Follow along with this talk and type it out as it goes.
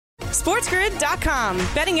SportsGrid.com.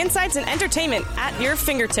 Betting insights and entertainment at your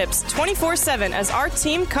fingertips 24/7 as our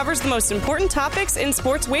team covers the most important topics in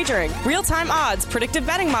sports wagering. Real-time odds, predictive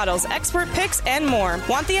betting models, expert picks, and more.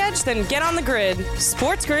 Want the edge? Then get on the grid.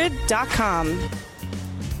 SportsGrid.com.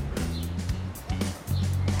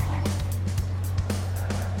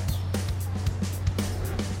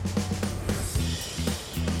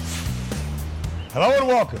 Hello and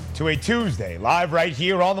welcome to a Tuesday, live right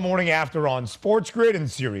here on the morning after on Sports Grid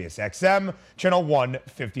and Sirius XM, channel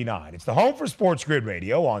 159. It's the home for Sports Grid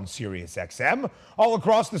Radio on Sirius XM, all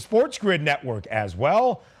across the Sports Grid network as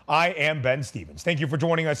well. I am Ben Stevens. Thank you for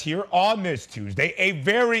joining us here on this Tuesday, a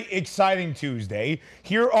very exciting Tuesday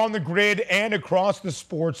here on the grid and across the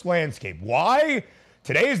sports landscape. Why?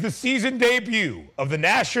 Today is the season debut of the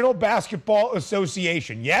National Basketball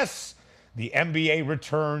Association. Yes, the NBA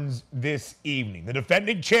returns this evening. The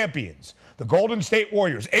defending champions, the Golden State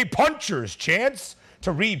Warriors, a puncher's chance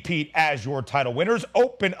to repeat as your title winners,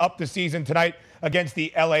 open up the season tonight against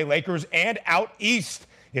the LA Lakers, and out east,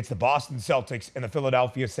 it's the Boston Celtics and the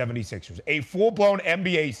Philadelphia 76ers. A full-blown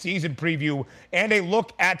NBA season preview and a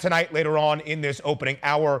look at tonight later on in this opening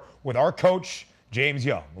hour with our coach, James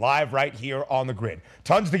Young, live right here on the grid.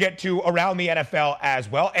 Tons to get to around the NFL as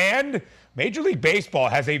well, and Major League Baseball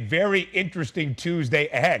has a very interesting Tuesday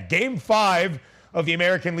ahead. Game 5 of the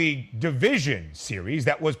American League Division Series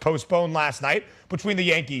that was postponed last night between the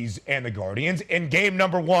Yankees and the Guardians. And game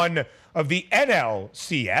number 1 of the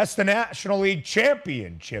NLCS, the National League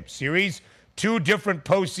Championship Series. 2 different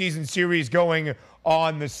postseason series going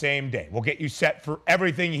on the same day. We'll get you set for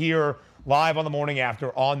everything here live on the morning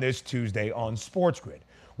after on this Tuesday on Sports Grid.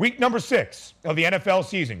 Week number 6 of the NFL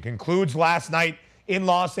season concludes last night in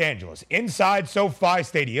Los Angeles, inside SoFi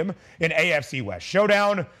Stadium, an AFC West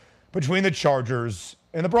showdown between the Chargers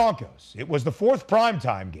and the Broncos. It was the 4th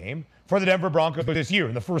primetime game for the Denver Broncos this year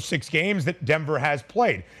in the first 6 games that Denver has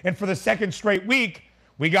played. And for the second straight week,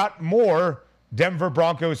 we got more Denver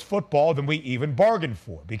Broncos football than we even bargained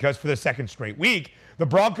for, because for the second straight week, the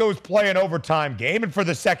Broncos play an overtime game, and for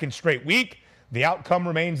the second straight week, the outcome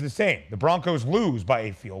remains the same. The Broncos lose by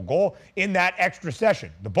a field goal in that extra session.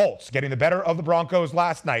 The Bolts getting the better of the Broncos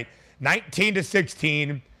last night,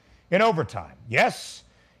 19-16 in overtime. Yes,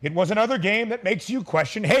 it was another game that makes you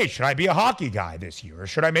question, hey, should I be a hockey guy this year? Or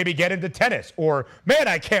should I maybe get into tennis? Or, man,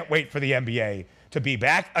 I can't wait for the NBA to be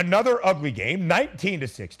back. Another ugly game,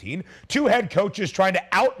 19-16. 2 head coaches trying to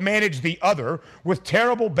outmanage the other with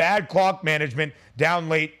terrible bad clock management down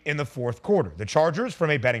late in the 4th quarter. The Chargers, from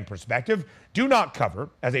a betting perspective, do not cover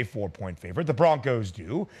as a 4-point favorite. The Broncos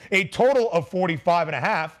do. A total of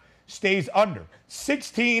 45.5 stays under.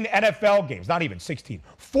 16 NFL games, not even 16,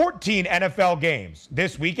 14 NFL games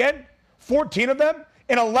this weekend, 14 of them,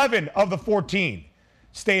 and 11 of the 14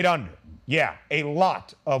 stayed under. Yeah, a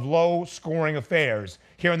lot of low-scoring affairs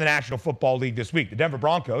here in the National Football League this week. The Denver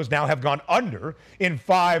Broncos now have gone under in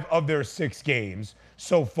 5 of their 6 games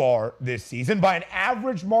so far this season by an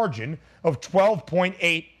average margin of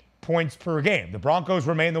 12.8 points per game. The Broncos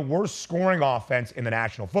remain the worst scoring offense in the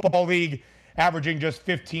National Football League, averaging just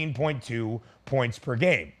 15.2 points per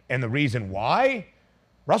game. And the reason why?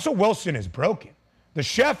 Russell Wilson is broken. The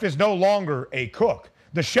chef is no longer a cook.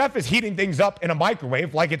 The chef is heating things up in a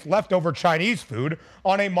microwave like it's leftover Chinese food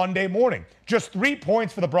on a Monday morning. Just 3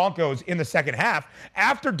 points for the Broncos in the second half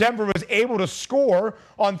after Denver was able to score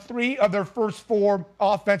on 3 of their first 4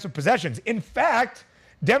 offensive possessions. In fact,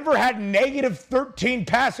 Denver had negative 13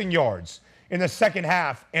 passing yards in the second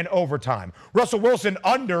half and overtime. Russell Wilson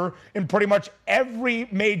under in pretty much every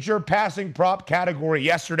major passing prop category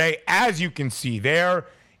yesterday, as you can see there,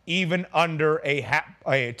 even under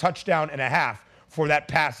a touchdown and a half for that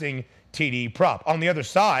passing TD prop. On the other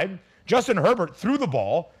side, Justin Herbert threw the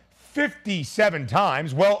ball 57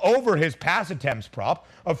 times, well over his pass attempts prop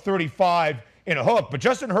of 35 in a hook. But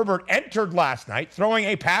Justin Herbert entered last night throwing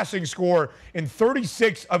a passing score in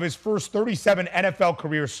 36 of his first 37 NFL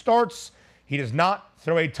career starts. He does not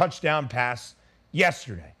throw a touchdown pass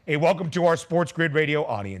yesterday. A welcome to our Sports Grid Radio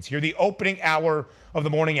audience here, the opening hour of the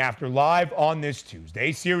morning after, live on this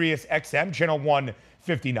Tuesday, Sirius XM, channel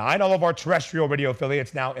 159. All of our terrestrial radio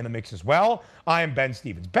affiliates now in the mix as well. I am Ben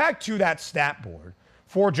Stevens. Back to that stat board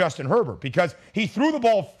for Justin Herbert, because he threw the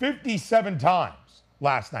ball 57 times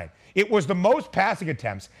last night. It was the most passing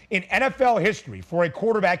attempts in NFL history for a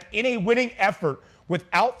quarterback in a winning effort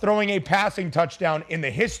without throwing a passing touchdown in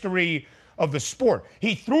the history of the sport.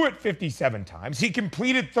 He threw it 57 times. He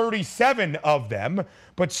completed 37 of them,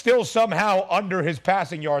 but still somehow under his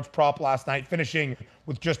passing yards prop last night, finishing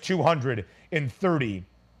with just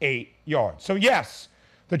 238 yards. So yes,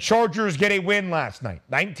 The Chargers get a win last night,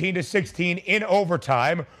 19-16 in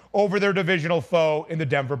overtime over their divisional foe in the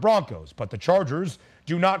Denver Broncos. But the Chargers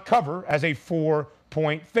do not cover as a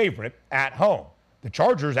 4-point favorite at home. The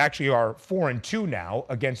Chargers actually are 4-2 now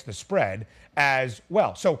against the spread as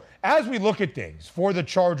well. So as we look at things for the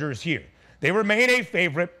Chargers here, they remain a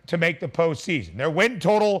favorite to make the postseason. Their win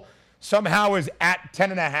total somehow is at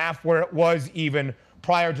 10.5, where it was even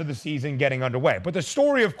prior to the season getting underway. But the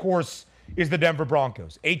story, of course, is the Denver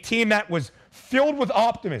Broncos, a team that was filled with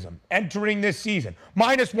optimism entering this season.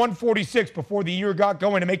 Minus 146 before the year got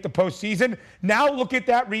going to make the postseason. Now look at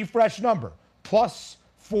that refresh number, plus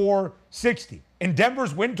 460. And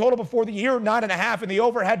Denver's win total before the year, 9.5, and the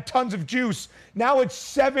over had tons of juice. Now it's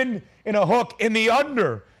 7 in a hook, and the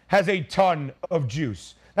under has a ton of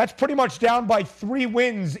juice. That's pretty much down by 3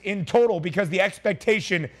 wins in total because the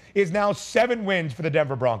expectation is now 7 wins for the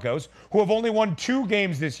Denver Broncos, who have only won 2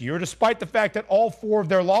 games this year, despite the fact that all 4 of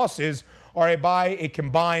their losses are by a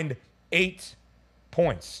combined 8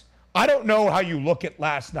 points. I don't know how you look at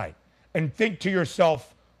last night and think to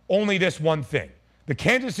yourself only this one thing. The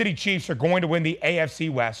Kansas City Chiefs are going to win the AFC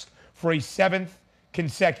West for a 7th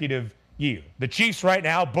consecutive year. The Chiefs right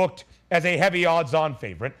now booked as a heavy odds-on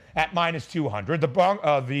favorite at minus 200.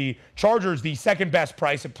 The Chargers, the second best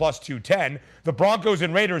price at plus 210. The Broncos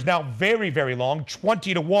and Raiders now very, very long,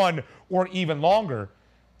 20-1 or even longer.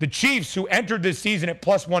 The Chiefs, who entered this season at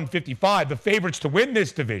plus 155, the favorites to win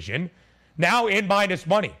this division, now in minus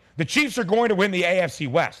money. The Chiefs are going to win the AFC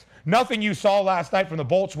West. Nothing you saw last night from the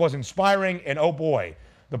Bolts was inspiring, and oh boy,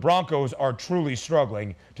 the Broncos are truly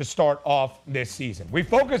struggling to start off this season. We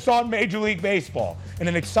focus on Major League Baseball and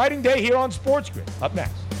an exciting day here on Sports Grid. Up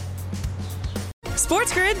next.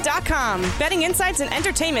 SportsGrid.com. Betting insights and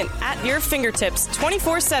entertainment at your fingertips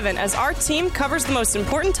 24/7 as our team covers the most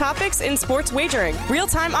important topics in sports wagering.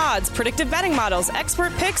 Real-time odds, predictive betting models,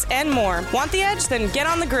 expert picks, and more. Want the edge? Then get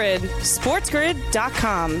on the grid.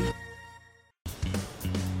 SportsGrid.com.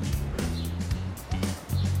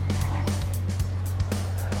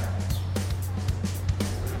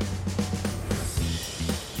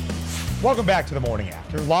 Welcome back to the Morning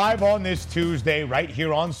After, live on this Tuesday right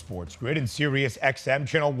here on Sports Grid and Sirius XM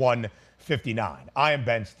Channel 159. I am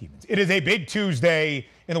Ben Stevens. It is a big Tuesday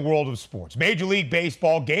in the world of sports. Major League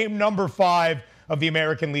Baseball, game number 5 of the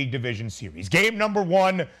American League Division Series. Game number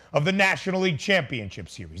 1 of the National League Championship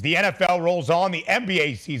Series. The NFL rolls on, the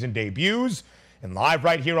NBA season debuts, and live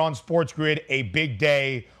right here on Sports Grid, a big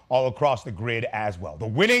day all across the grid as well. The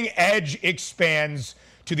winning edge expands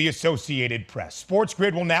to the Associated Press. Sports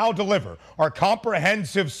Grid will now deliver our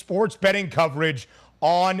comprehensive sports betting coverage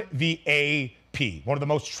on the AP, one of the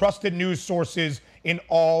most trusted news sources in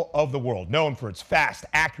all of the world. Known for its fast,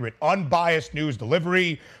 accurate, unbiased news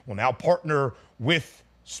delivery, will now partner with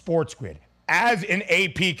Sports Grid. As an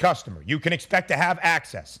AP customer, you can expect to have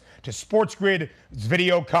access to Sports Grid's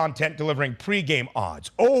video content delivering pregame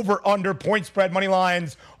odds, over, under, point spread, money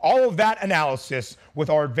lines, all of that analysis with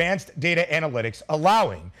our advanced data analytics,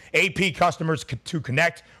 allowing AP customers to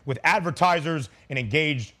connect with advertisers and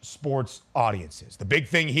engaged sports audiences. The big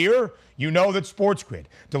thing here, you know that Sports Grid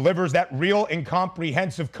delivers that real and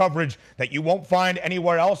comprehensive coverage that you won't find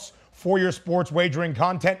anywhere else for your sports wagering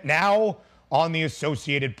content now on the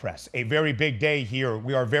Associated Press. A very big day here.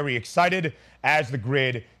 We are very excited as the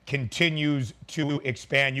grid continues to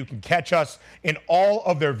expand. You can catch us in all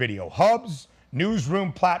of their video hubs,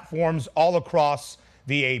 newsroom platforms all across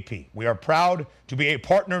the AP. We are proud to be a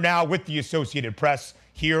partner now with the Associated Press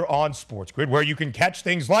here on Sports Grid, where you can catch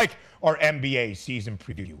things like our NBA season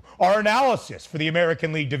preview, our analysis for the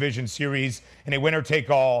American League Division Series, and a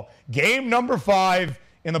winner-take-all game number 5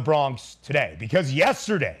 in the Bronx today. Because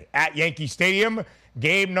yesterday at Yankee Stadium,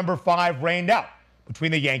 game number 5 rained out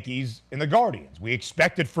between the Yankees and the Guardians. We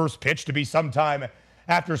expected first pitch to be sometime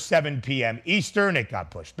after 7 p.m. Eastern. It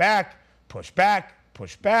got pushed back,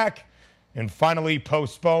 and finally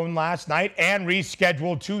postponed last night and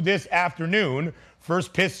rescheduled to this afternoon.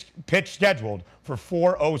 First pitch scheduled for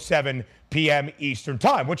 4:07 p.m. Eastern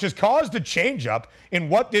time, which has caused a change-up in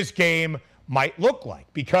what this game might look like,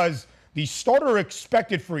 because the starter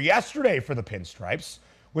expected for yesterday for the Pinstripes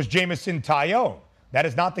was Jamison Tyone. That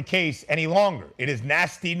is not the case any longer. It is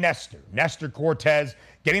Nasty Nestor Cortez,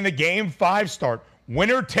 getting the Game 5 start,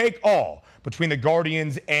 winner take all between the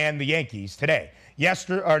Guardians and the Yankees today.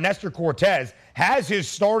 Nestor Cortez has his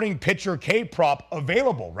starting pitcher K-prop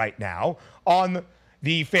available right now on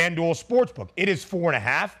the FanDuel Sportsbook. It is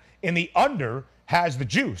 4.5, and the under has the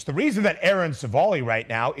juice. The reason that Aaron Savali right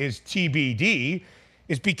now is TBD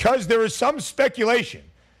is because there is some speculation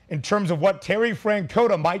in terms of what Terry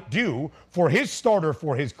Francona might do for his starter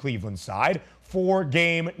for his Cleveland side for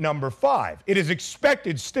game number 5. It is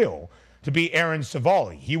expected still to be Aaron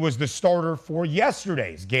Savali. He was the starter for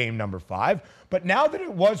yesterday's game number 5. But now that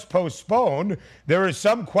it was postponed, there is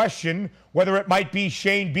some question whether it might be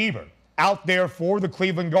Shane Bieber out there for the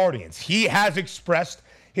Cleveland Guardians. He has expressed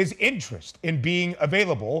his interest in being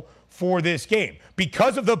available for this game.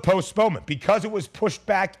 Because of the postponement, because it was pushed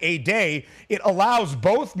back a day, it allows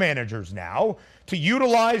both managers now to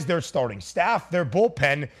utilize their starting staff, their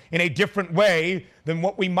bullpen, in a different way than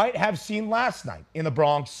what we might have seen last night in the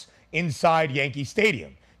Bronx inside Yankee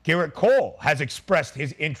Stadium. Garrett Cole has expressed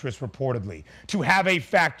his interest reportedly to have a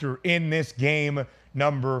factor in this game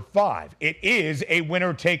number 5. It is a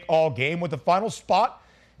winner-take-all game with the final spot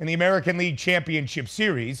in the American League Championship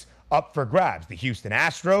Series up for grabs. The Houston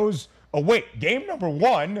Astros await game number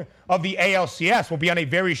 1 of the ALCS will be on a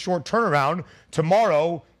very short turnaround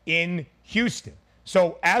tomorrow in Houston.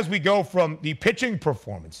 So as we go from the pitching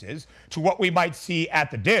performances to what we might see at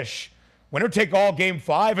the dish, winner take all game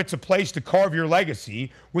 5, it's a place to carve your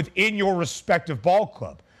legacy within your respective ball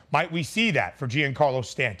club. Might we see that for Giancarlo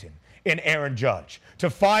Stanton and Aaron Judge to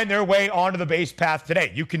find their way onto the base path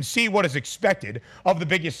today? You can see what is expected of the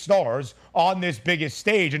biggest stars on this biggest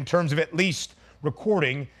stage in terms of at least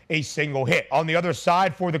recording a single hit. On the other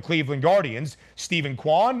side for the Cleveland Guardians, Steven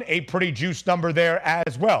Kwan, a pretty juiced number there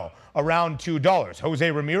as well, around $2.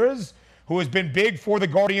 Jose Ramirez, who has been big for the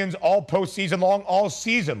Guardians all postseason long, all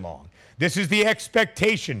season long. This is the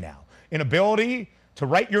expectation now, an ability to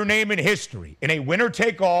write your name in history in a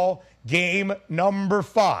winner-take-all game number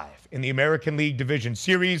 5 in the American League Division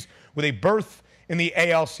Series with a berth in the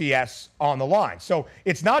ALCS on the line. So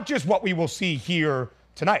it's not just what we will see here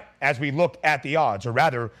tonight as we look at the odds, or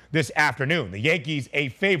rather this afternoon. The Yankees a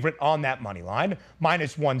favorite on that money line,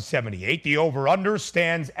 minus 178. The over-under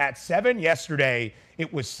stands at 7. Yesterday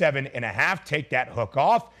it was 7.5. Take that hook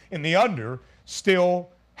off. And the under still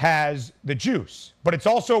has the juice. But it's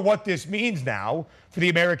also what this means now for the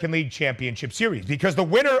American League Championship Series, because the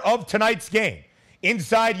winner of tonight's game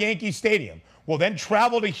inside Yankee Stadium will then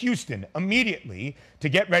travel to Houston immediately to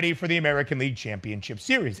get ready for the American League Championship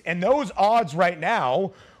Series. And those odds right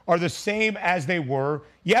now are the same as they were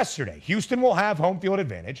yesterday. Houston will have home field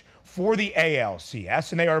advantage for the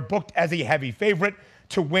ALCS, and they are booked as a heavy favorite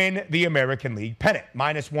to win the American League pennant.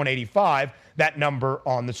 Minus 185, that number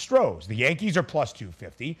on the Stros. The Yankees are plus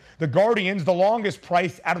 250. The Guardians, the longest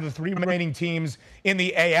price out of the 3 remaining teams in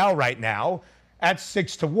the AL right now, at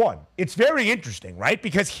 6-1. It's very interesting, right?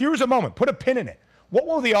 Because here's a moment. Put a pin in it. What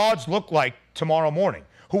will the odds look like tomorrow morning?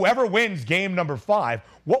 Whoever wins game number 5,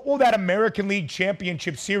 what will that American League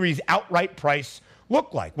Championship Series outright price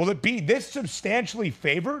look like? Will it be this substantially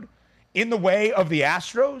favored in the way of the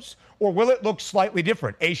Astros? Or will it look slightly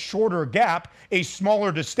different? A shorter gap, a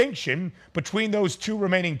smaller distinction between those 2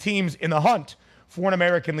 remaining teams in the hunt for an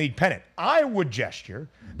American League pennant? I would gesture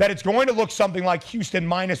that it's going to look something like Houston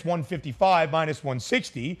minus 155, minus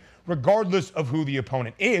 160, regardless of who the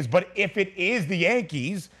opponent is. But if it is the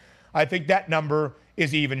Yankees, I think that number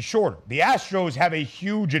is even shorter. The Astros have a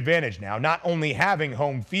huge advantage now, not only having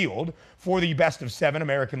home field for the best of 7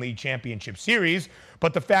 American League Championship Series,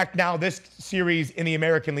 but the fact now this series in the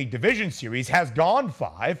American League Division Series has gone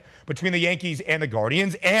 5 between the Yankees and the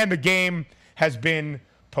Guardians, and the game has been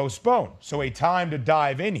postponed. So a time to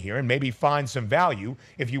dive in here and maybe find some value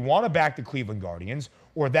if you want to back the Cleveland Guardians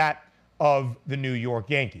or that of the New York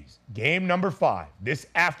Yankees. Game number 5 this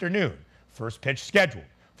afternoon. First pitch scheduled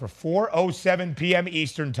for 4:07 p.m.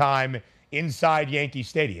 Eastern time inside Yankee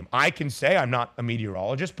Stadium. I can say I'm not a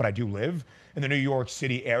meteorologist, but I do live in the New York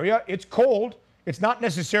City area. It's cold. It's not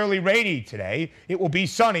necessarily rainy today. It will be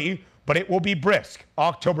sunny, but it will be brisk.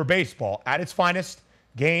 October baseball at its finest.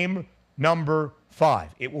 Game number 5.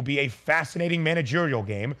 It will be a fascinating managerial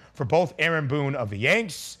game for both Aaron Boone of the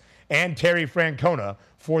Yanks and Terry Francona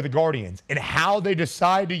for the Guardians, and how they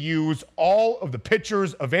decide to use all of the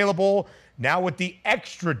pitchers available now with the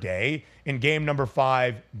extra day in game number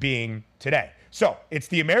 5 being today. So it's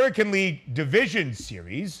the American League Division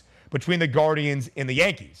Series between the Guardians and the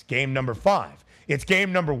Yankees, game number 5. It's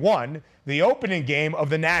game number 1, the opening game of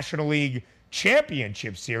the National League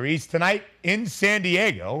Championship Series tonight in San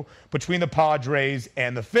Diego between the Padres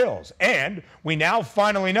and the Phils. And we now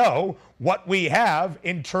finally know what we have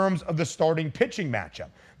in terms of the starting pitching matchup.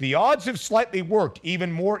 The odds have slightly worked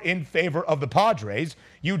even more in favor of the Padres.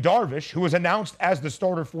 Yu Darvish, who was announced as the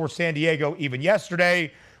starter for San Diego even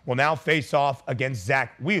yesterday, will now face off against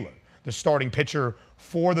Zach Wheeler, the starting pitcher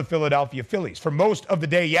for the Philadelphia Phillies. For most of the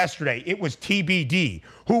day yesterday, it was TBD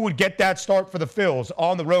who would get that start for the Phils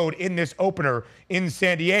on the road in this opener in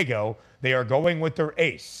San Diego. They are going with their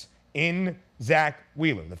ace in Zach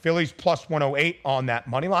Wheeler. The Phillies plus 108 on that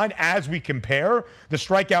money line. As we compare the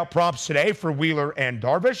strikeout props today for Wheeler and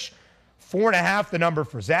Darvish, 4.5 the number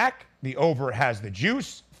for Zach. The over has the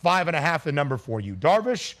juice. 5.5 the number for you,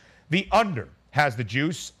 Darvish. The under has the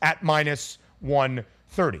juice at minus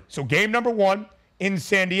 130. So game number 1 in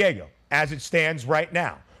San Diego as it stands right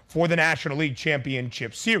now for the National League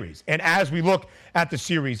Championship Series. And as we look at the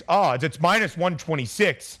series odds, it's minus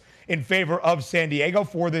 126 in favor of San Diego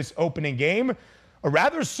for this opening game. A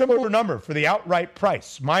rather similar number for the outright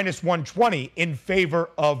price, minus 120 in favor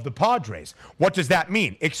of the Padres. What does that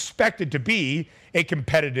mean? Expected to be a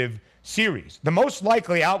competitive series. The most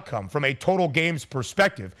likely outcome from a total games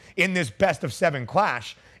perspective in this best-of-7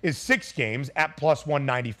 clash is 6 games at plus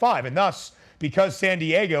 195. And thus, because San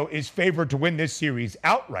Diego is favored to win this series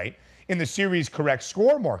outright in the series correct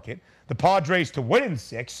score market, the Padres to win in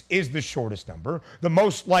 6 is the shortest number. The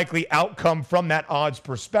most likely outcome from that odds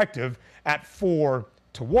perspective at 4-1.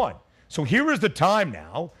 So here is the time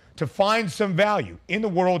now to find some value in the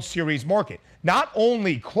World Series market. Not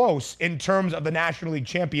only close in terms of the National League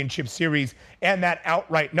Championship Series and that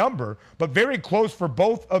outright number, but very close for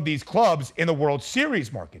both of these clubs in the World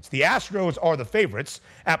Series markets. The Astros are the favorites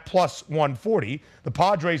at plus 140, the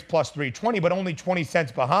Padres plus 320, but only 20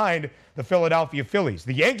 cents behind the Philadelphia Phillies.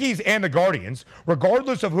 The Yankees and the Guardians,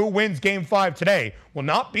 regardless of who wins Game 5 today, will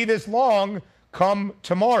not be this long come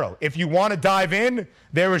tomorrow. If you want to dive in,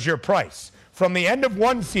 there is your price. From the end of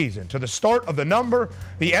one season to the start of the number,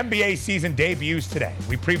 the NBA season debuts today.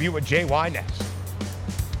 We preview with JY next.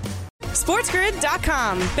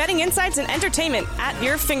 SportsGrid.com. Betting insights and entertainment at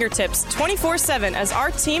your fingertips 24/7 as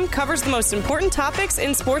our team covers the most important topics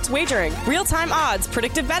in sports wagering. Real-time odds,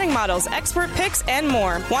 predictive betting models, expert picks, and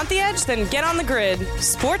more. Want the edge? Then get on the grid.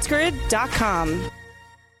 SportsGrid.com.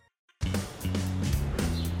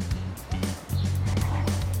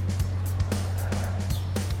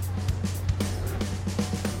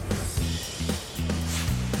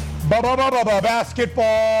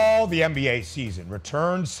 Basketball, the NBA season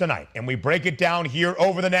returns tonight, and we break it down here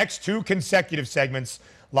over the next 2 consecutive segments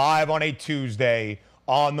live on a Tuesday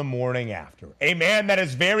on the morning after. A man that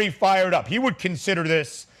is very fired up. He would consider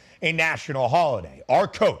this a national holiday. Our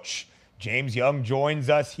coach, James Young, joins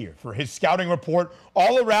us here for his scouting report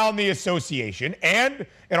all around the association, and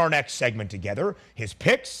in our next segment together, his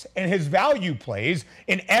picks and his value plays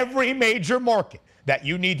in every major market that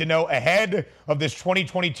you need to know ahead of this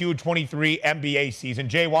 2022-23 NBA season.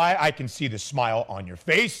 JY, I can see the smile on your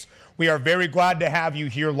face. We are very glad to have you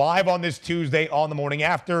here live on this Tuesday on the morning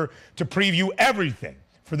after to preview everything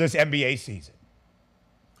for this NBA season.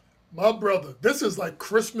 My brother, this is like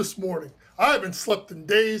Christmas morning. I haven't slept in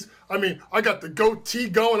days. I mean, I got the goatee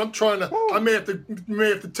going. I'm trying to, I may have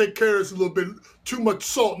to take care of this a little bit. Too much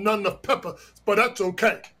salt, not enough pepper, but that's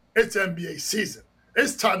okay. It's NBA season.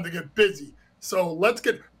 It's time to get busy. So let's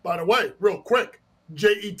get, by the way, real quick,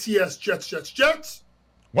 Jets, Jets.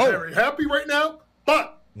 Whoa. Very happy right now,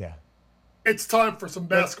 but yeah, it's time for some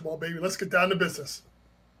basketball, baby. Let's get down to business.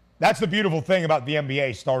 That's the beautiful thing about the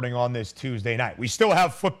NBA starting on this Tuesday night. We still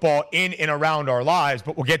have football in and around our lives,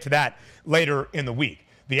 but we'll get to that later in the week.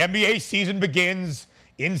 The NBA season begins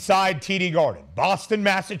inside TD Garden, Boston,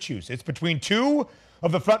 Massachusetts, between 2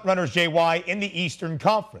 of the frontrunners, JY, in the Eastern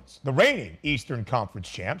Conference. The reigning Eastern Conference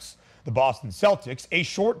champs, the Boston Celtics, a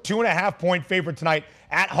short 2.5-point favorite tonight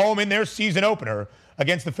at home in their season opener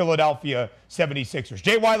against the Philadelphia 76ers.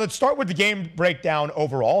 JY, let's start with the game breakdown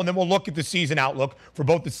overall, and then we'll look at the season outlook for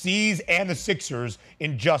both the C's and the Sixers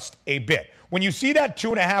in just a bit. When you see that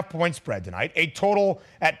 2.5-point spread tonight, a total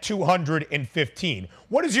at 215,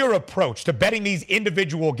 what is your approach to betting these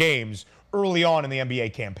individual games early on in the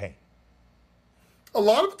NBA campaign? A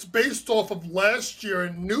lot of it's based off of last year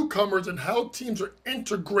and newcomers and how teams are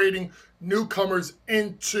integrating newcomers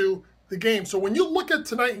into the game. So when you look at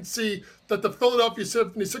tonight and see that the Philadelphia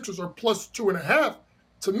 76ers are plus 2.5,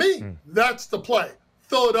 to me, that's the play.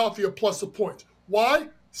 Philadelphia plus a point. Why?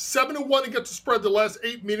 7-1 against the spread the last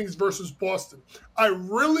 8 meetings versus Boston. I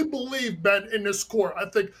really believe, Ben, in this score. I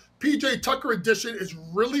think PJ Tucker addition is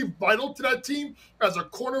really vital to that team as a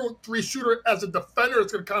corner 3 shooter, as a defender.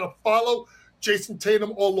 It's going to kind of follow Jason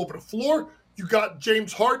Tatum all over the floor. You got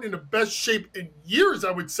James Harden in the best shape in years,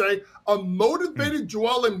 I would say. A motivated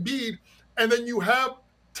Joel Embiid. And then you have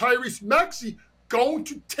Tyrese Maxey going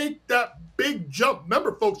to take that big jump.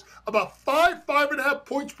 Remember, folks, about 5.5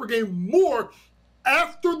 points per game more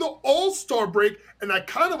after the All-Star break. And that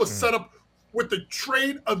kind of was set up with the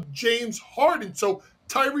trade of James Harden. So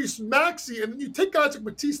Tyrese Maxey, and then you take guys like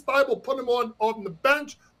Matisse Thybulle, put him on the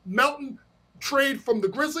bench, Melton, trade from the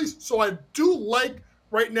Grizzlies. So I do like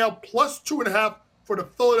right now plus 2.5 for the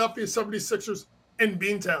Philadelphia 76ers in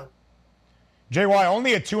Beantown. JY,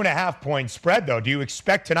 only a 2.5-point spread, though. Do you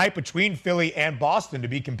expect tonight between Philly and Boston to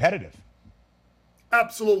be competitive?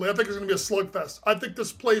 Absolutely. I think it's going to be a slugfest. I think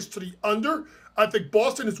this plays to the under. I think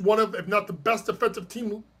Boston is one of, if not the best defensive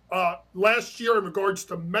team last year in regards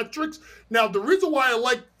to metrics. Now, the reason why I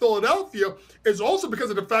like Philadelphia is also because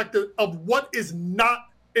of the fact of what is not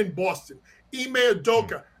in Boston. Ime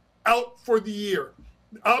Udoka out for the year.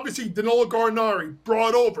 Obviously, Danilo Gallinari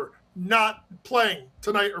brought over, not playing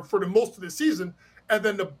tonight or for the most of the season. And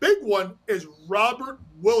then the big one is Robert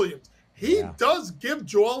Williams. He does give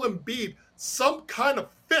Joel Embiid some kind of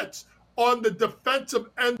fits on the defensive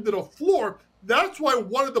end of the floor. That's why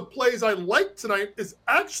one of the plays I like tonight is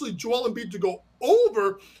actually Joel Embiid to go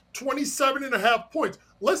over 27.5 points.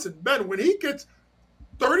 Listen, Ben, when he gets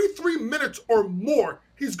 33 minutes or more,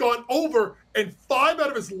 he's gone over in 5 out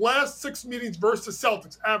of his last 6 meetings versus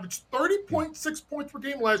Celtics. Averaged 30.6 points per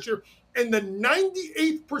game last year in the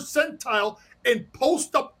 98th percentile in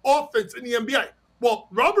post-up offense in the NBA. Well,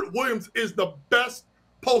 Robert Williams is the best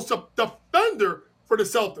post-up defender for the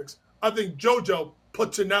Celtics. I think JoJo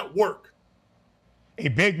puts in that work. A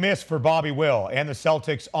big miss for Bobby Will and the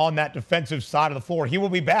Celtics on that defensive side of the floor. He will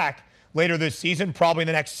be back later this season, probably in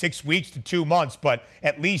the next 6 weeks to 2 months, but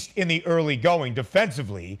at least in the early going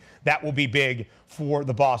defensively, that will be big for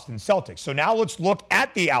the Boston Celtics. So now let's look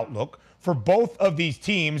at the outlook for both of these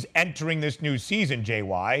teams entering this new season,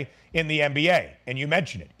 JY, in the NBA. And you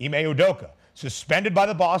mentioned it, Ime Udoka, suspended by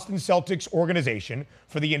the Boston Celtics organization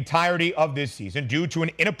for the entirety of this season due to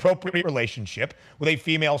an inappropriate relationship with a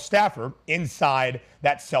female staffer inside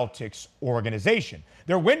that Celtics organization.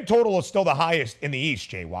 Their win total is still the highest in the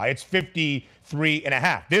East, JY. It's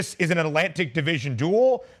 53.5. This is an Atlantic Division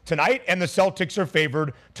duel tonight, and the Celtics are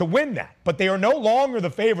favored to win that. But they are no longer the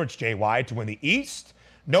favorites, JY, to win the East,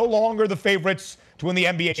 no longer the favorites to win the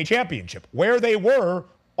NBA championship, where they were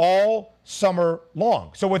all summer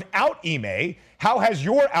long. So without Ime, how has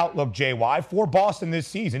your outlook, JY, for Boston this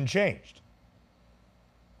season changed?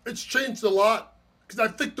 It's changed a lot because I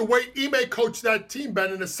think the way Ime coached that team,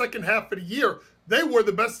 Ben, in the second half of the year, they were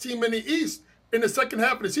the best team in the East in the second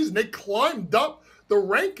half of the season. They climbed up the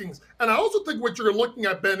rankings. And I also think what you're looking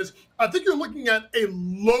at, Ben, is I think you're looking at a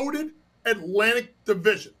loaded Atlantic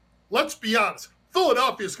Division. Let's be honest.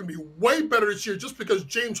 Philadelphia is going to be way better this year just because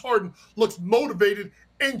James Harden looks motivated,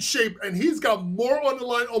 in shape, and he's got more on the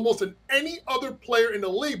line almost than any other player in the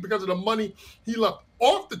league because of the money he left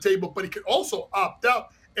off the table, but he could also opt out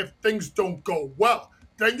if things don't go well.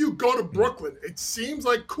 Then you go to Brooklyn. It seems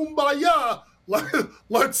like kumbaya.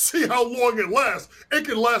 Let's see how long it lasts. It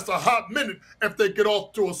can last a hot minute if they get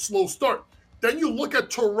off to a slow start. Then you look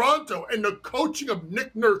at Toronto and the coaching of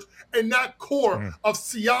Nick Nurse and that core of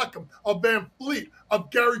Siakam, of Van Fleet,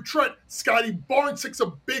 of Gary Trent. Scotty Barnes takes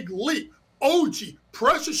a big leap. OG,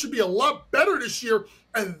 pressure should be a lot better this year.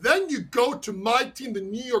 And then you go to my team, the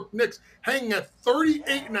New York Knicks, hanging at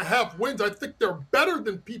 38.5 wins. I think they're better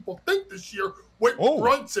than people think this year with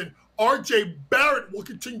Brunson. RJ Barrett will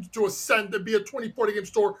continue to ascend and be a 20-40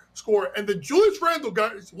 game scorer. And the Julius Randle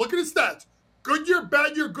guys, look at his stats. Good year,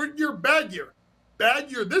 bad year, good year, bad year.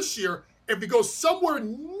 Bad year this year. If he goes somewhere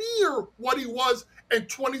near what he was in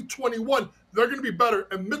 2021, they're going to be better.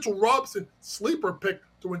 And Mitchell Robinson, sleeper pick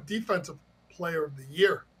to win Defensive Player of the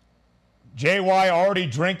Year. JY already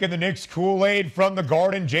drinking the Knicks Kool-Aid from the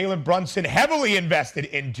Garden. Jalen Brunson heavily invested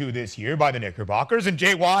into this year by the Knickerbockers. And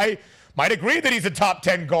JY might agree that he's a top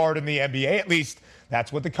 10 guard in the NBA. At least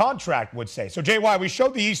that's what the contract would say. So JY, we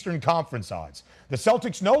showed the Eastern Conference odds. The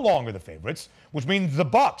Celtics no longer the favorites, which means the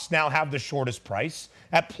Bucks now have the shortest price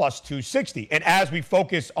at plus 260. And as we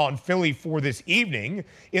focus on Philly for this evening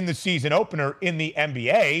in the season opener in the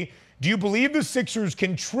NBA, do you believe the Sixers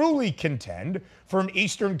can truly contend for an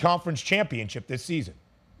Eastern Conference championship this season?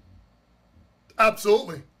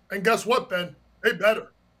 Absolutely. And guess what, Ben? They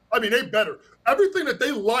better. I mean, they better. Everything that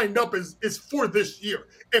they lined up is for this year.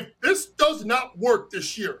 If this does not work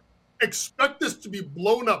this year, expect this to be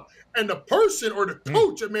blown up. And the person or the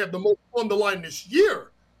coach that may have the most on the line this year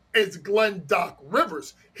is Glenn Doc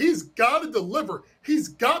Rivers. He's got to deliver. He's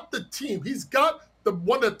got the team. He's got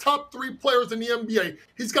one of the top 3 players in the NBA.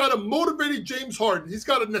 He's got a motivated James Harden. He's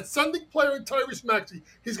got an ascending player in Tyrese Maxey.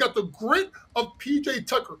 He's got the grit of PJ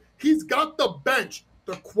Tucker. He's got the bench.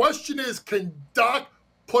 The question is, can Doc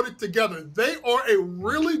put it together? They are a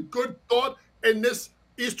really good thought in this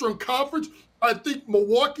Eastern Conference. I think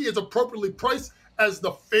Milwaukee is appropriately priced as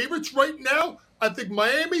the favorites right now. I think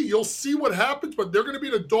Miami, you'll see what happens, but they're going to be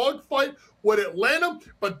in a dogfight with Atlanta.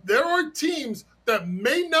 But there are teams that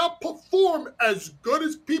may not perform as good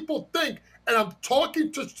as people think, and I'm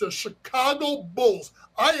talking to the Chicago Bulls.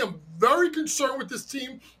 I am very concerned with this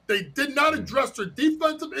team. They did not address their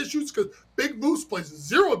defensive issues because Big Moose plays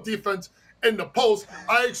zero defense in the post.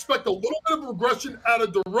 I expect a little bit of regression out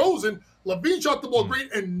of DeRozan. Levine shot the ball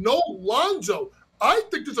great, and no Lonzo. I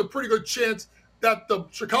think there's a pretty good chance that the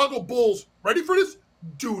Chicago Bulls, ready for this,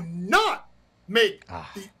 do not make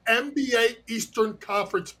the NBA Eastern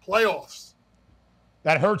Conference playoffs.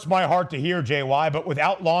 That hurts my heart to hear, JY, but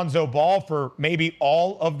without Lonzo Ball for maybe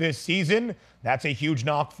all of this season, that's a huge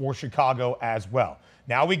knock for Chicago as well.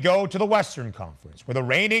 Now we go to the Western Conference, where the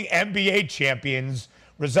reigning NBA champions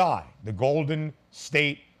reside, the Golden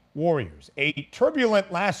State Warriors. A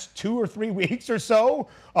turbulent last 2 or 3 weeks or so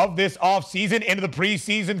of this offseason into the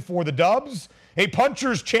preseason for the Dubs. A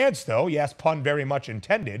puncher's chance, though, yes, pun very much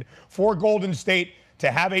intended, for Golden State to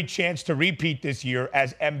have a chance to repeat this year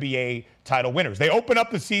as NBA title winners. They open up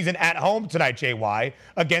the season at home tonight, JY,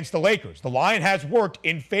 against the Lakers. The line has worked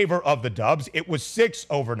in favor of the Dubs. It was 6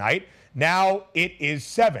 overnight. Now it is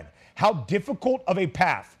 7. How difficult of a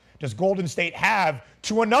path does Golden State have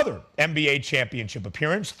to another NBA championship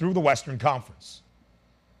appearance through the Western Conference?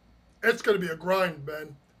 It's going to be a grind,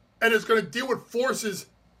 Ben. And it's going to deal with forces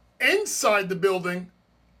inside the building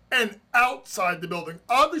and outside the building.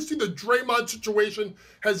 Obviously, the Draymond situation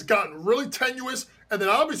has gotten really tenuous. And then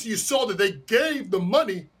obviously you saw that they gave the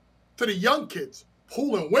money to the young kids,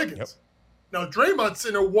 Poole and Wiggins. Yep. Now, Draymond's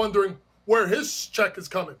sitting there wondering where his check is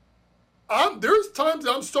coming. There's times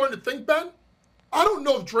that I'm starting to think, Ben, I don't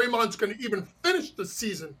know if Draymond's going to even finish the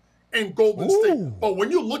season in Golden State. But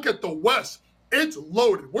when you look at the West, it's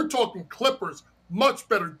loaded. We're talking Clippers, much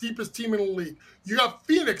better, deepest team in the league. You got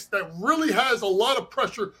Phoenix that really has a lot of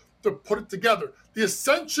pressure to put it together. The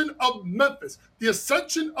ascension of Memphis, the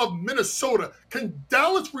ascension of Minnesota. Can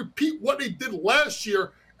Dallas repeat what they did last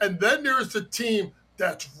year? And then there's the team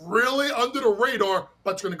that's really under the radar,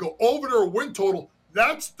 but it's going to go over their win total.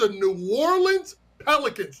 That's the New Orleans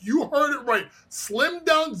Pelicans. You heard it right. Slim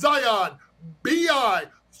down Zion, B.I.,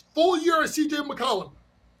 full year of C.J. McCollum,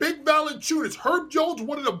 Big Valanciunas, Herb Jones,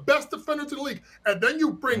 one of the best defenders in the league. And then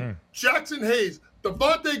you bring Jackson Hayes,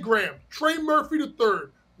 Devontae Graham, Trey Murphy III,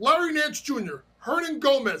 Larry Nance Jr., Hernan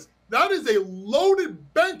Gomez. That is a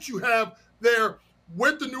loaded bench you have there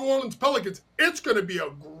with the New Orleans Pelicans. It's going to be a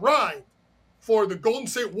grind for the Golden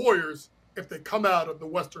State Warriors if they come out of the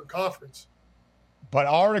Western Conference. But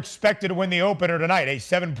are expected to win the opener tonight, a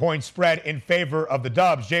 7-point spread in favor of the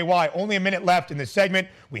Dubs. JY, only a minute left in this segment.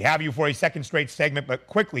 We have you for a second straight segment, but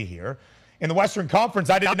quickly here. In the Western Conference,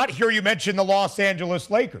 I did not hear you mention the Los Angeles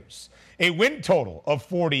Lakers. A win total of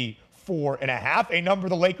 44.5, a number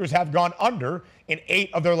the Lakers have gone under in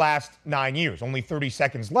 8 of their last 9 years. Only 30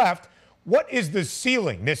 seconds left. What is the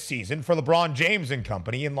ceiling this season for LeBron James and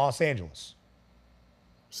company in Los Angeles?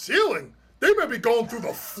 Ceiling? They may be going through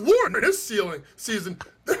the floor in this season.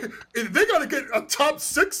 They got to get a top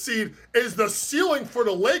 6 seed is the ceiling for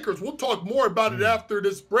the Lakers. We'll talk more about it after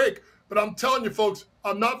this break. But I'm telling you, folks,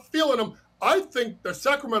 I'm not feeling them. I think the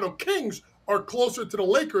Sacramento Kings are closer to the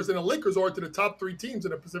Lakers than the Lakers are to the top 3 teams in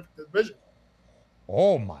the Pacific Division.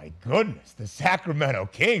 Oh, my goodness. The Sacramento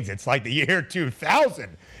Kings. It's like the year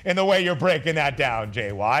 2000 in the way you're breaking that down,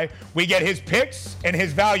 JY. We get his picks and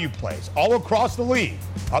his value plays all across the league.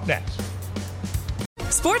 Up next.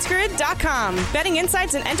 SportsGrid.com. Betting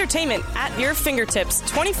insights and entertainment at your fingertips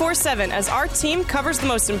 24/7 as our team covers the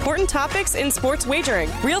most important topics in sports wagering.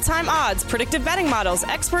 Real-time odds, predictive betting models,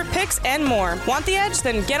 expert picks, and more. Want the edge?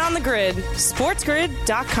 Then get on the grid.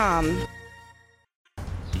 SportsGrid.com.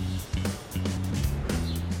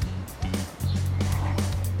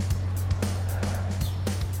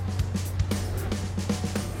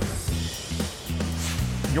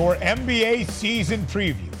 Your NBA season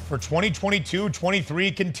preview for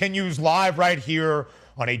 2022-23 continues live right here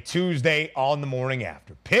on a Tuesday on the morning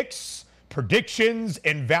after. Picks, predictions,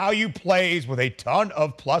 and value plays with a ton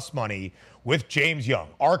of plus money with James Young,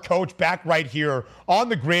 our coach, back right here on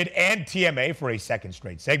the grid and TMA for a second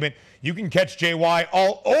straight segment. You can catch JY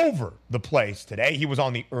all over the place today. He was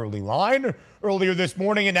on the early line earlier this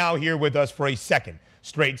morning and now here with us for a second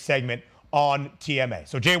straight segment on TMA.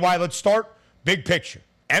 So JY, let's start big picture.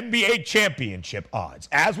 NBA championship odds.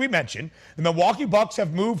 As we mentioned, the Milwaukee Bucks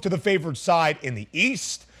have moved to the favored side in the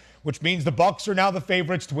East, which means the Bucks are now the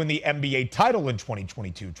favorites to win the NBA title in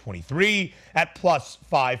 2022-23 at plus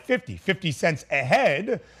 550, 50 cents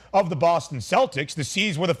ahead of the Boston Celtics. The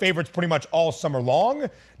C's were the favorites pretty much all summer long.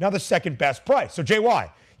 Now the second best price. So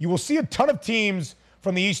JY, you will see a ton of teams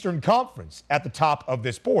from the Eastern Conference at the top of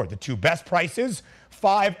this board. The 2 best prices,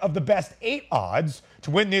 5 of the best 8 odds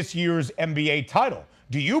to win this year's NBA title.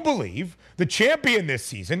 Do you believe the champion this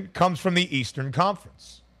season comes from the Eastern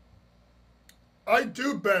Conference? I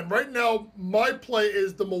do, Ben. Right now, my play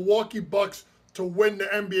is the Milwaukee Bucks to win the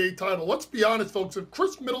NBA title. Let's be honest, folks. If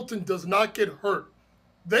Chris Middleton does not get hurt,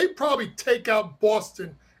 they probably take out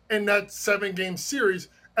Boston in that 7-game series.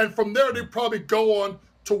 And from there, they probably go on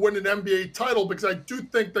to win an NBA title, because I do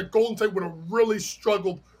think that Golden State would have really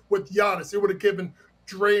struggled with Giannis. It would have given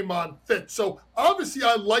Draymond fits. So obviously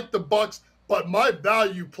I like the Bucks, but my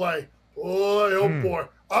value play, boy,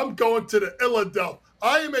 I'm going to the Philadelphia.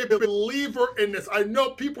 I am a believer in this. I know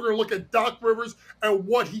people are going to look at Doc Rivers and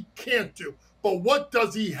what he can't do, but what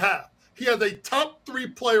does he have? He has a top 3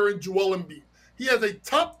 player in Joel Embiid. He has a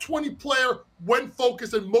top 20 player when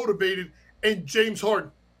focused and motivated in James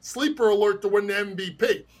Harden. Sleeper alert to win the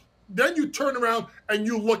MVP. Then you turn around and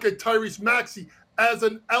you look at Tyrese Maxey as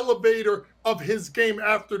an elevator of his game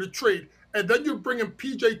after the trade. And then you bring in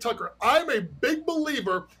PJ Tucker. I'm a big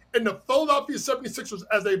believer in the Philadelphia 76ers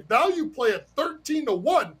as a value play at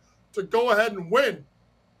 13-1 to go ahead and win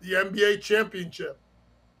the NBA championship.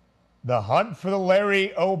 The hunt for the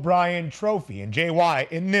Larry O'Brien Trophy. And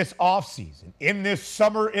JY, in this offseason, in this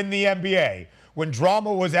summer in the NBA, when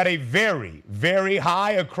drama was at a very, very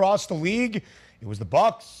high across the league, it was the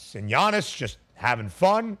Bucks and Giannis just having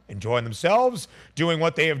fun, enjoying themselves, doing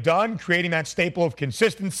what they have done, creating that staple of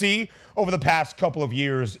consistency over the past couple of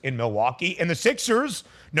years in Milwaukee. And the Sixers,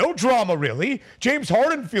 no drama really. James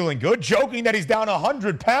Harden feeling good, joking that he's down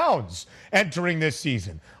 100 pounds entering this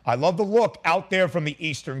season. I love the look out there from the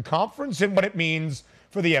Eastern Conference and what it means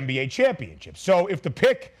for the NBA championship. So if the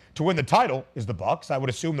pick to win the title is the Bucks, I would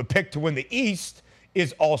assume the pick to win the East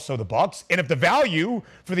is also the Bucks. And if the value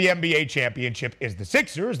for the NBA championship is the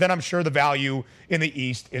Sixers, then I'm sure the value in the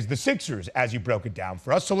East is the Sixers, as you broke it down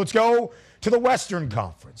for us. So let's go to the Western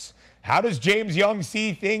Conference. How does James Young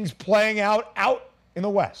see things playing out in the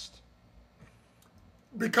West?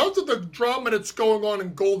 Because of the drama that's going on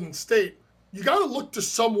in Golden State, you got to look to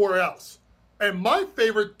somewhere else. And my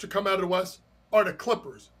favorite to come out of the West are the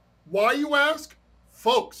Clippers. Why, you ask?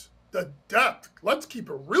 Folks, the depth. Let's keep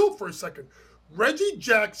it real for a second. Reggie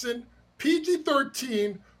Jackson,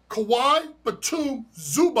 PG-13, Kawhi, Batum,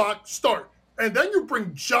 Zubac start. And then you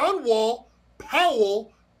bring John Wall,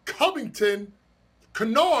 Powell, Covington,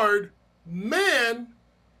 Kennard, Mann,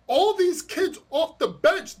 all these kids off the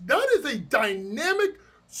bench. That is a dynamic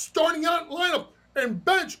starting out lineup and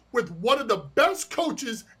bench with one of the best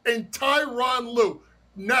coaches in Tyronn Lue.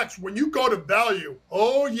 Next, when you go to value,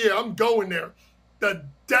 oh yeah, I'm going there. The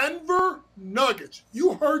Denver Nuggets.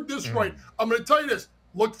 You heard this right. I'm going to tell you this.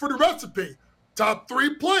 Look for the recipe. Top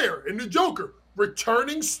 3 player in the Joker.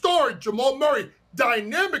 Returning star Jamal Murray.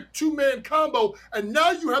 Dynamic 2-man combo. And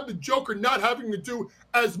now you have the Joker not having to do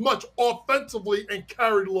as much offensively and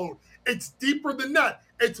carry the load. It's deeper than that.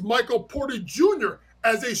 It's Michael Porter Jr.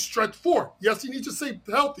 as a stretch 4. Yes, he needs to stay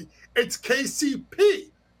healthy. It's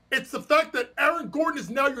KCP. It's the fact that Aaron Gordon is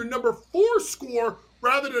now your number 4 scorer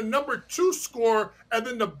rather than number 2 scorer, and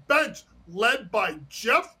then the bench led by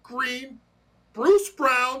Jeff Green, Bruce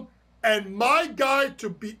Brown, and my guy to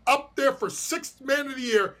be up there for 6th man of the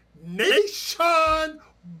year, Nation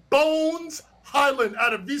Bones Highland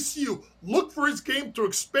out of VCU. Look for his game to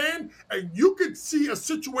expand, and you could see a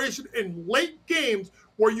situation in late games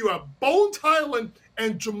where you have Bones Highland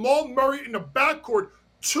and Jamal Murray in the backcourt,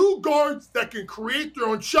 2 guards that can create their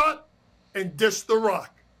own shot and dish the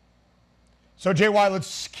rock. So, JY,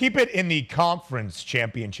 let's keep it in the conference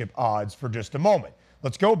championship odds for just a moment.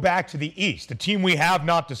 Let's go back to the East, a team we have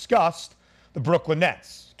not discussed, the Brooklyn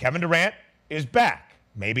Nets. Kevin Durant is back.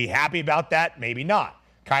 Maybe happy about that, maybe not.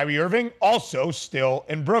 Kyrie Irving also still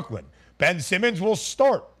in Brooklyn. Ben Simmons will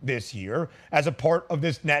start this year as a part of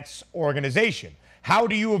this Nets organization. How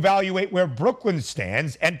do you evaluate where Brooklyn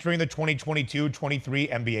stands entering the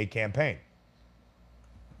 2022-23 NBA campaign?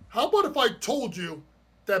 How about if I told you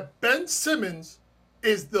that Ben Simmons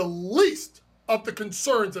is the least of the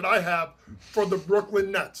concerns that I have for the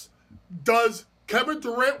Brooklyn Nets? Does Kevin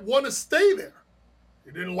Durant want to stay there?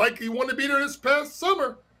 He didn't like he wanted to be there this past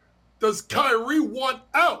summer. Does Kyrie want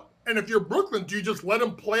out? And if you're Brooklyn, do you just let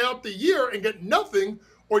him play out the year and get nothing,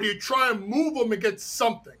 or do you try and move him and get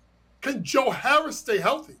something? Can Joe Harris stay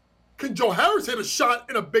healthy? Can Joe Harris hit a shot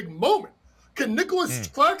in a big moment? Can Nicholas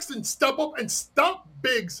Claxton step up and stop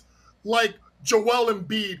bigs like Joel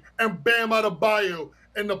Embiid and Bam Adebayo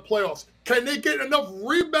in the playoffs? Can they get enough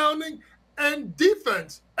rebounding and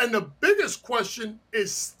defense? And the biggest question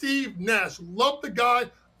is Steve Nash. Love the guy,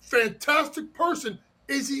 fantastic person.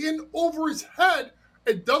 Is he in over his head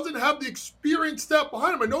and doesn't have the experience staff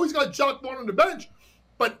behind him? I know he's got Jock Vaughn on the bench,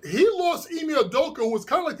 but he lost Ime Udoka, who was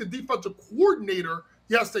kind of like the defensive coordinator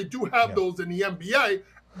Yes, they do have those in the NBA.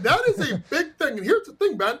 That is a big thing. And here's the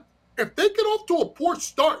thing, man. If they get off to a poor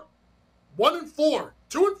start, 1-4,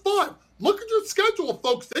 2-5, look at your schedule,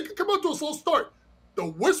 folks. They can come out to a slow start. The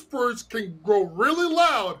whispers can grow really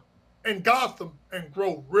loud in Gotham and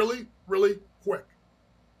grow really, really quick.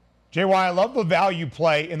 JY, I love the value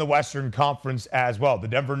play in the Western Conference as well. The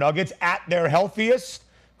Denver Nuggets at their healthiest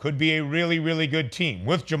could be a really, really good team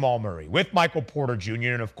with Jamal Murray, with Michael Porter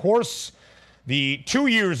Jr., and of course, the 2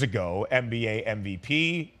 years ago NBA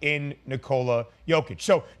MVP in Nikola Jokic.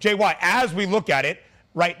 So, JY, as we look at it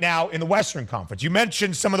right now in the Western Conference, you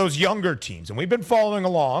mentioned some of those younger teams, and we've been following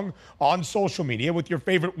along on social media with your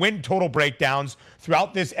favorite win total breakdowns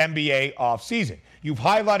throughout this NBA offseason. You've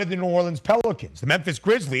highlighted the New Orleans Pelicans. The Memphis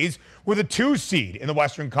Grizzlies were the 2 seed in the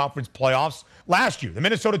Western Conference playoffs last year. The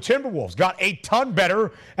Minnesota Timberwolves got a ton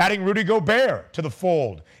better, adding Rudy Gobert to the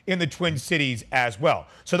fold in the Twin Cities as well.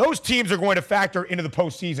 So those teams are going to factor into the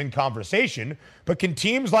postseason conversation, but can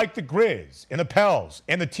teams like the Grizz and the Pels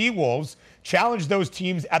and the T-Wolves challenge those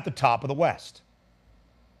teams at the top of the West?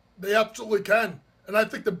 They absolutely can. And I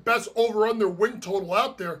think the best over-under win total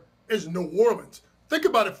out there is New Orleans. Think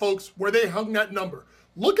about it, folks, where they hung that number.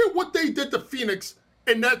 Look at what they did to Phoenix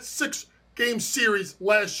in that 6-game series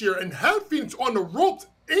last year and had Phoenix on the ropes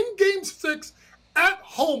in Game 6 at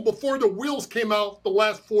home before the wheels came out the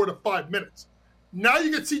last 4 to 5 minutes. Now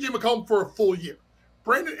you get C.J. McCollum for a full year.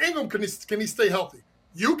 Brandon Ingram, can he stay healthy?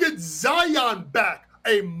 You get Zion back,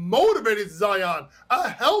 a motivated Zion, a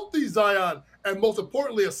healthy Zion, and most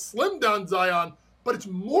importantly, a slimmed-down Zion. But it's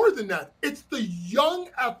more than that. It's the young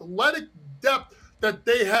athletic depth that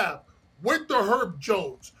they have with the Herb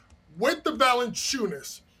Jones, with the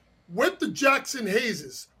Valanciunas, with the Jackson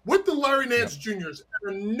Hayeses, with the Larry Nance Juniors,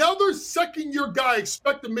 and another second-year guy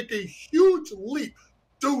expect to make a huge leap.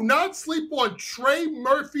 Do not sleep on Trey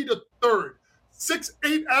Murphy III,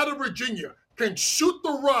 6'8" out of Virginia, can shoot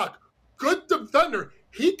the rock, good defender.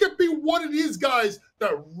 He could be one of these guys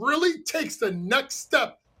that really takes the next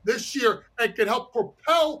step this year and can help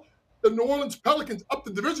propel the New Orleans Pelicans up the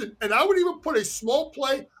division. And I would even put a small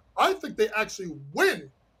play. I think they actually win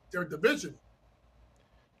their division.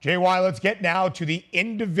 JY, let's get now to the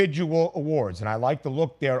individual awards. And I like the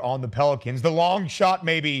look there on the Pelicans. The long shot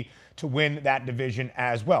maybe to win that division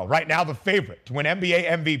as well. Right now, the favorite to win NBA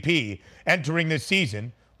MVP entering this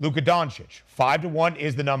season, Luka Doncic. 5-1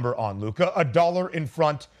 is the number on Luka, $1 in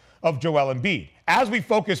front of Joel Embiid. As we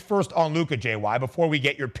focus first on Luka, JY, before we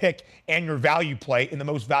get your pick and your value play in the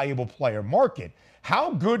most valuable player market,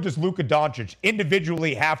 how good does Luka Doncic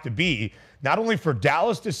individually have to be, not only for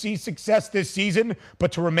Dallas to see success this season,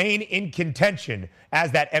 but to remain in contention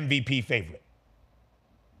as that MVP favorite?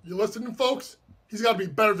 You listening, folks? He's got to be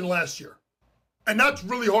better than last year. And that's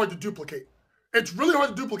really hard to duplicate. It's really hard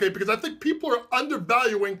to duplicate because I think people are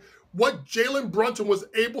undervaluing what Jalen Brunson was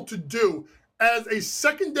able to do as a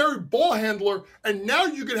secondary ball handler, and now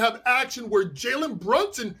you can have action where Jalen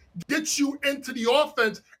Brunson gets you into the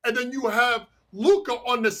offense, and then you have Luka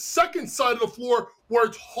on the second side of the floor where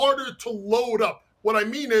it's harder to load up. What I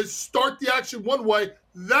mean is start the action one way,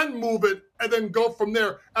 then move it, and then go from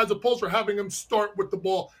there, as opposed to having him start with the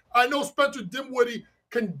ball. I know Spencer Dinwiddie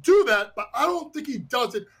can do that, but I don't think he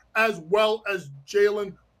does it as well as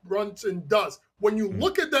Jalen Brunson does. When you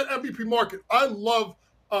look at that MVP market, I love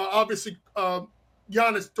obviously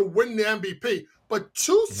Giannis to win the MVP, but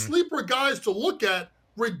two sleeper guys to look at,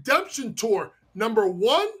 redemption tour. Number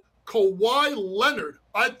one, Kawhi Leonard.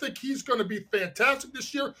 I think he's going to be fantastic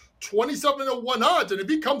this year, 27-1 odds. And if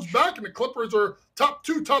he comes back and the Clippers are top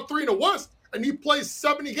 2, top 3 in the West, and he plays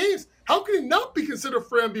 70 games, how can he not be considered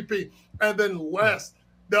for MVP? And then last,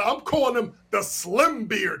 I'm calling him the Slim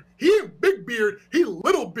Beard. He ain't big beard. He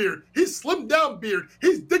little beard. He's slim down beard.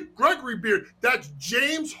 He's Dick Gregory beard. That's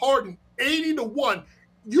James Harden, 80-1.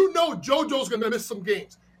 You know JoJo's going to miss some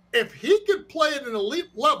games. If he could play at an elite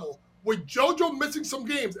level with JoJo missing some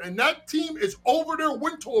games and that team is over their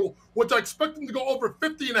win total, which I expect them to go over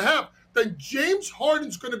 50.5, then James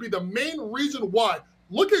Harden's going to be the main reason why.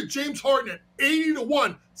 Look at James Harden at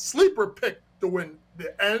 80-1, sleeper pick to win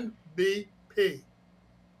the MVP.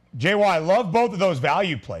 JY, I love both of those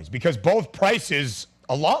value plays because both prices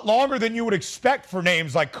a lot longer than you would expect for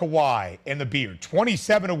names like Kawhi and the Beard.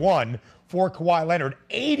 27-1 for Kawhi Leonard,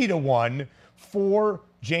 80-1 for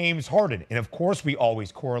James Harden. And of course, we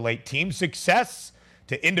always correlate team success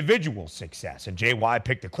to individual success. And JY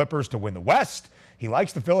picked the Clippers to win the West. He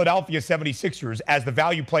likes the Philadelphia 76ers as the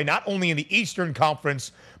value play, not only in the Eastern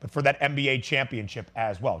Conference, but for that NBA championship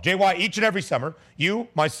as well. JY, each and every summer, you,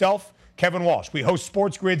 myself, Kevin Walsh. We host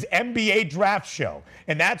Sports Grid's NBA Draft Show,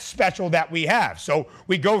 and that's special that we have. So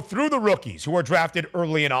we go through the rookies who are drafted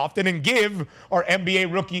early and often and give our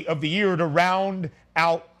NBA Rookie of the Year to round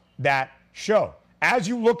out that show. As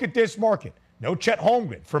you look at this market, no Chet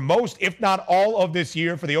Holmgren for most, if not all, of this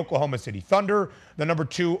year for the Oklahoma City Thunder, the number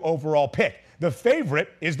 2 overall pick. The favorite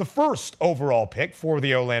is the first overall pick for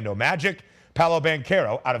the Orlando Magic, Paolo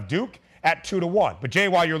Banchero out of Duke at 2-1. But Jay,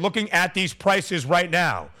 while you're looking at these prices right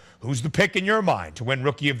now, who's the pick in your mind to win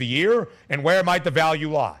Rookie of the Year, and where might the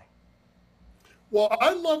value lie? Well,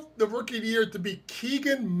 I love the Rookie of the Year to be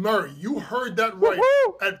Keegan Murray. You heard that right.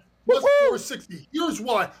 Woo-hoo! At plus 460. Here's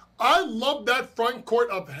why. I love that front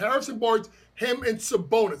court of Harrison Barnes, him, and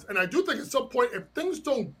Sabonis. And I do think at some point, if things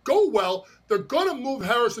don't go well, they're going to move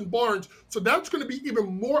Harrison Barnes. So that's going to be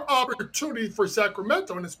even more opportunity for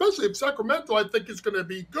Sacramento. And especially if Sacramento, I think, is going to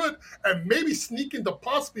be good and maybe sneak into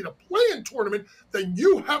possibly the play-in tournament, then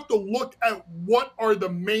you have to look at what are the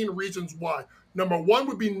main reasons why. Number 1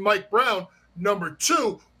 would be Mike Brown. Number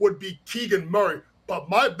 2 would be Keegan Murray. But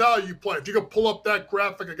my value play, if you can pull up that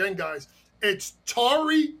graphic again, guys, it's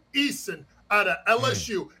Tari Eason out of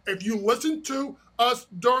LSU. If you listen to us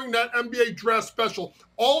during that NBA draft special,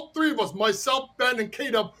 all 3 of us, myself, Ben, and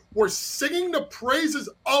K-Dub, were singing the praises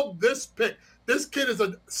of this pick. This kid is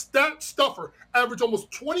a stat stuffer, averaged almost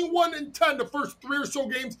 21 and 10 the first 3 or so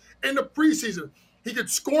games in the preseason. He could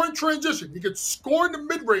score in transition. He could score in the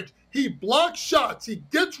mid-range. He blocks shots. He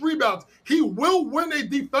gets rebounds. He will win a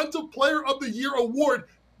Defensive Player of the Year award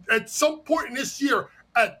at some point in this year.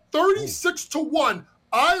 At 36-1,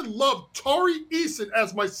 I love Tari Eason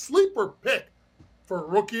as my sleeper pick for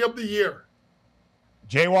Rookie of the Year.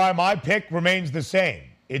 JY, my pick remains the same.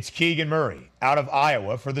 It's Keegan Murray out of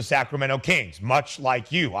Iowa for the Sacramento Kings, much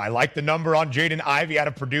like you. I like the number on Jaden Ivey out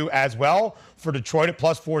of Purdue as well for Detroit at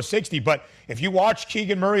plus 460. But if you watch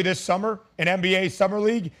Keegan Murray this summer in NBA Summer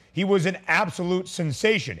League, he was an absolute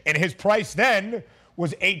sensation. And his price then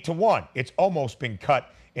was 8-1. It's almost been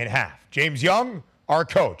cut in half. James Young, our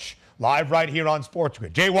coach, live right here on Sports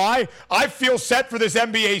Grid. JY, I feel set for this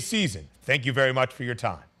NBA season. Thank you very much for your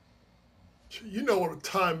time. You know what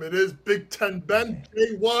time it is. Big Ten Ben,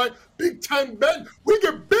 JY, Big Ten Ben. We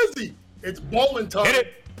get busy. It's bowling time. Hit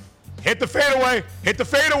it. Hit the fadeaway. Hit the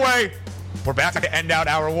fadeaway. We're back to end out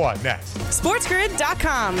hour 1 next.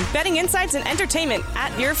 SportsGrid.com. Betting insights and entertainment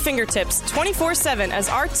at your fingertips 24/7 as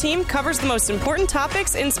our team covers the most important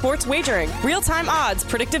topics in sports wagering. Real-time odds,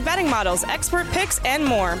 predictive betting models, expert picks, and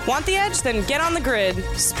more. Want the edge? Then get on the grid.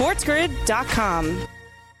 SportsGrid.com.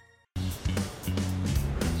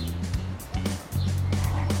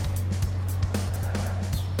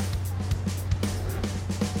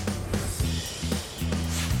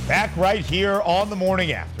 Back right here on the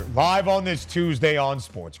morning after, live on this Tuesday on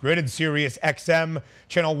Sports Grid and Sirius XM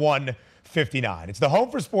channel 159. It's the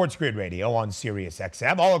home for Sports Grid Radio on Sirius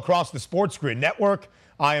XM, all across the Sports Grid network.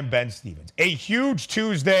 I am Ben Stevens. A huge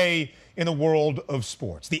Tuesday in the world of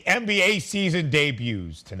sports. The NBA season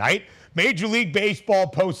debuts tonight. Major League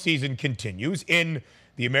Baseball postseason continues in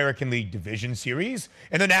the American League Division Series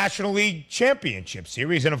and the National League Championship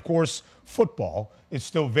Series. And, of course, football is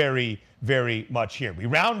still very, very much here. We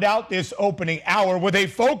round out this opening hour with a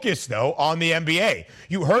focus, though, on the NBA.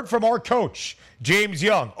 You heard from our coach, James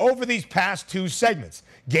Young, over these past 2 segments.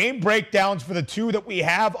 Game breakdowns for the 2 that we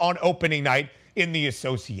have on opening night in the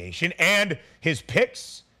association and his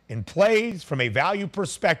picks and plays from a value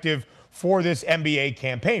perspective for this NBA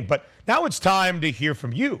campaign. But now it's time to hear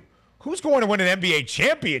from you. Who's going to win an NBA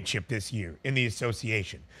championship this year in the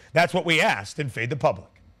association? That's what we asked in Fade the Public.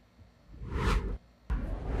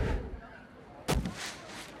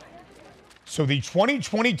 So the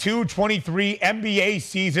 2022-23 NBA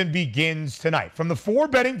season begins tonight. From the 4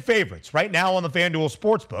 betting favorites right now on the FanDuel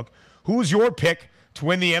Sportsbook, who's your pick to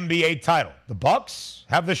win the NBA title? The Bucks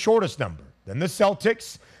have the shortest number, then the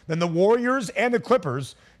Celtics, then the Warriors and the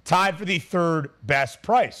Clippers tied for the 3rd best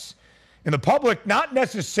price. In the public, not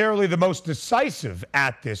necessarily the most decisive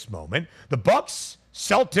at this moment. The Bucks,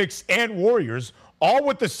 Celtics, and Warriors all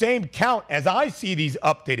with the same count as I see these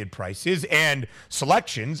updated prices and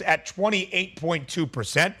selections at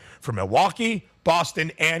 28.2% for Milwaukee,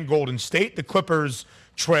 Boston, and Golden State. The Clippers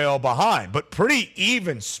trail behind, but pretty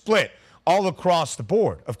even split all across the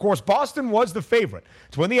board. Of course, Boston was the favorite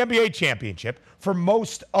to win the NBA championship for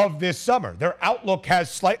most of this summer. Their outlook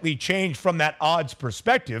has slightly changed from that odds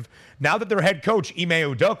perspective now that their head coach,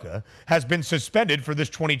 Ime Udoka, has been suspended for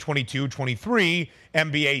this 2022-23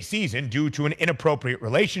 NBA season due to an inappropriate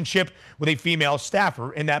relationship with a female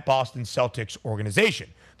staffer in that Boston Celtics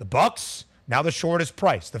organization. The Bucks now the shortest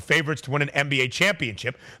price. The favorites to win an NBA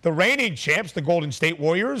championship. The reigning champs, the Golden State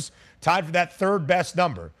Warriors, tied for that third best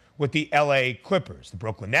number with the LA Clippers. The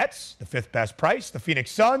Brooklyn Nets, the fifth best price. The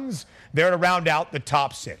Phoenix Suns, there to round out the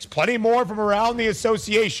top six. Plenty more from around the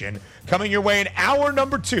association coming your way in hour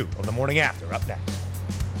number 2 of the morning after. Up next.